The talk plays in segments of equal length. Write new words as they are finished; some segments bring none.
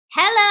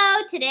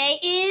Hello, today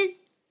is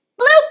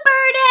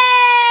Blooper Day!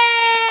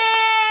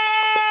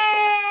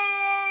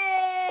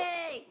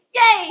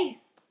 Yay!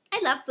 I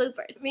love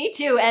bloopers. Me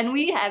too, and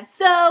we have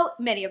so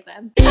many of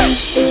them. I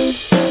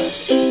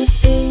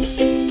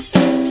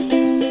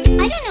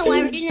don't know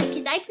why we're doing this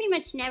because I pretty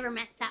much never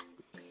mess up.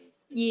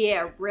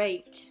 Yeah,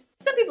 right.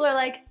 Some people are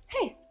like,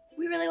 hey,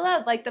 we really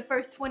love like the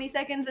first 20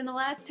 seconds and the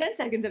last 10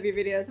 seconds of your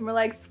videos. And we're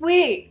like,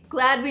 sweet,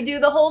 glad we do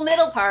the whole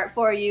middle part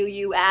for you,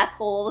 you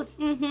assholes.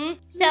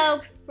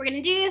 So, we're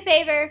gonna do you a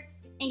favor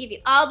and give you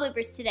all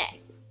bloopers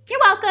today. You're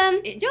welcome.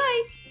 Enjoy.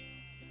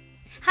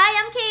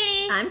 Hi, I'm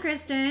Katie. I'm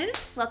Kristen.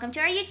 Welcome to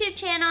our YouTube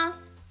channel.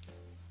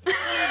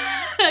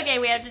 Okay,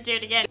 we have to do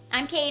it again.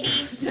 I'm Katie.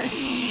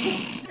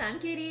 I'm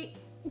Katie.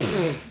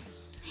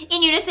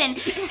 In unison.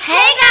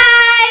 Hey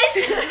guys!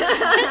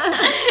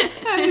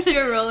 I wish you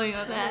were rolling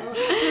on that.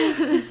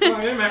 Oh,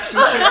 I am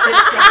actually.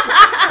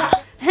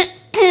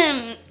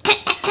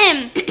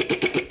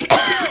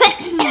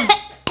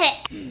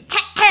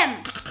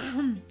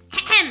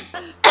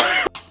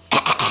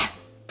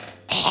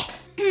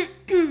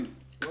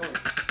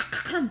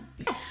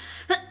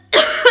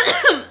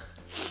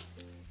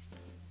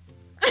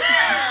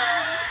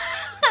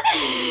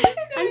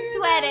 I'm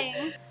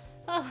sweating.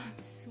 Oh, I'm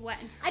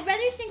sweating. I'd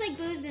rather stink like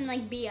booze than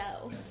like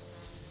BO.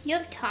 You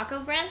have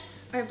taco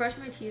breath? I brushed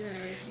my teeth and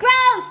everything.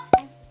 Gross!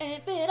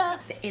 Amp it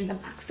up. In the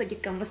box, so you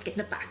come, let's get in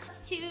the box.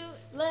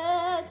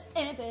 Let's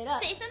amp it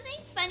up. Say something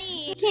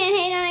funny. You can't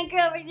hate on a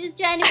girl, we're just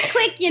trying to be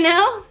quick, you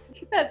know?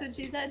 That's what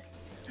she said.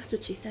 That's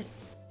what she said.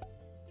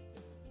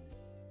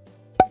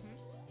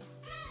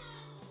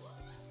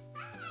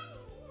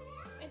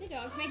 Are the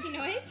dogs making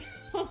noise?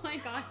 Oh my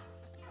god.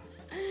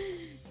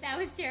 That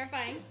was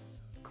terrifying.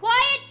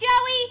 Quiet,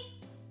 Joey!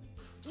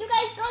 You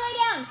guys go lay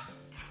down.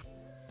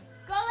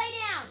 Go lay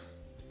down.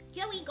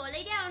 Joey, go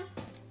lay down.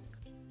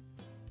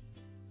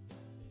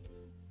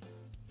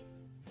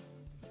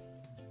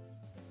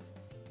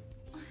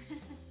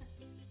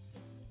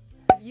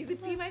 If you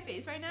could see my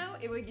face right now,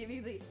 it would give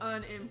you the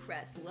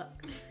unimpressed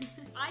look.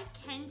 I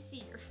can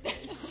see your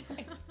face.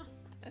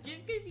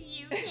 Just because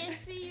you can't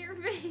see your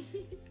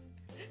face.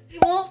 You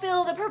won't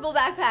feel the purple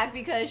backpack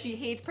because she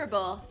hates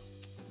purple,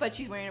 but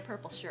she's wearing a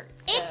purple shirt.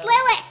 So. It's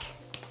Lilac.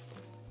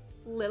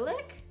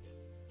 Lilac?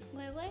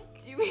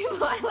 Lilac? Do you mean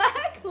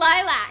lilac?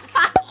 Lilac.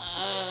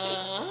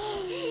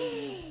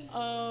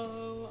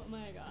 Oh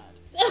my god.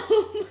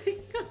 Oh my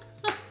god.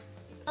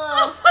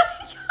 Oh.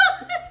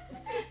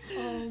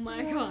 Oh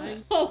my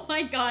god. Oh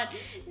my god.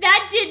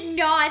 That did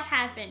not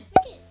happen.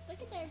 Look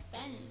at their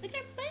buns. Look at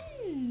her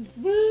buns.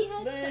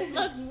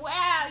 Look,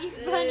 wow, your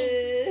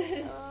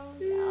bunny. Oh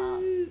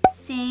god.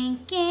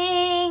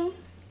 Sinking.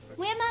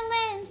 Where my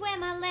lens, where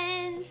my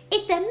lens?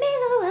 It's the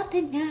middle of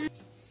the night.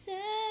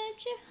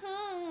 Search your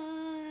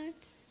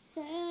heart,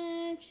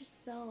 search your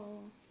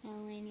soul.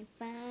 And when you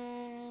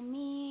find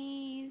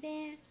me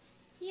there,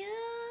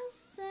 you'll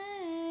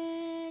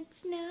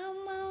search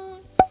no more.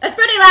 That's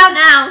pretty loud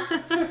now.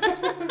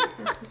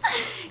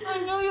 I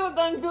knew you were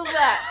gonna do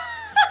that.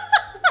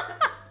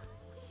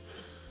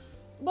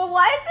 But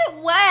why is it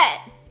wet?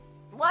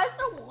 Why is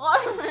there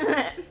water in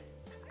it?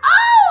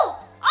 Oh!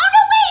 Oh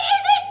no, wait,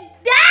 is it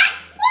that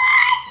one?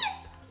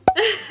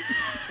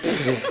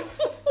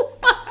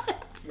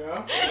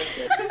 No?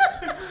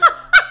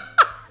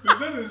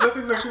 That's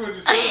exactly what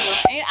you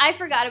said. I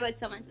forgot about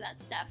so much of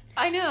that stuff.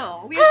 I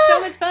know. We have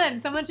so much fun.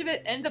 So much of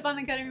it ends up on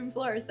the cutting room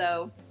floor,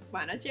 so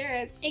why not share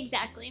it?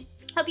 Exactly.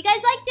 Hope you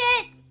guys liked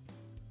it.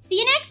 See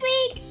you next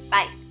week.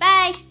 Bye.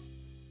 Bye.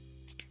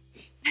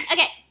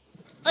 Okay,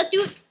 let's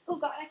do it. Oh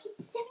god, I keep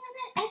stepping on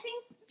that effing.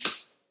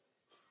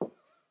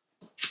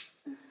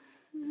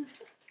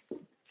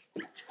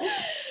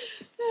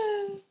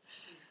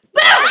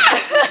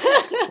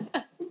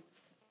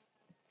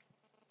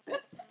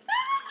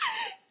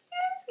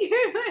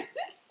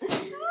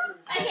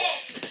 Okay.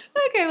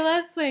 Okay, well,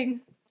 let's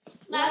swing.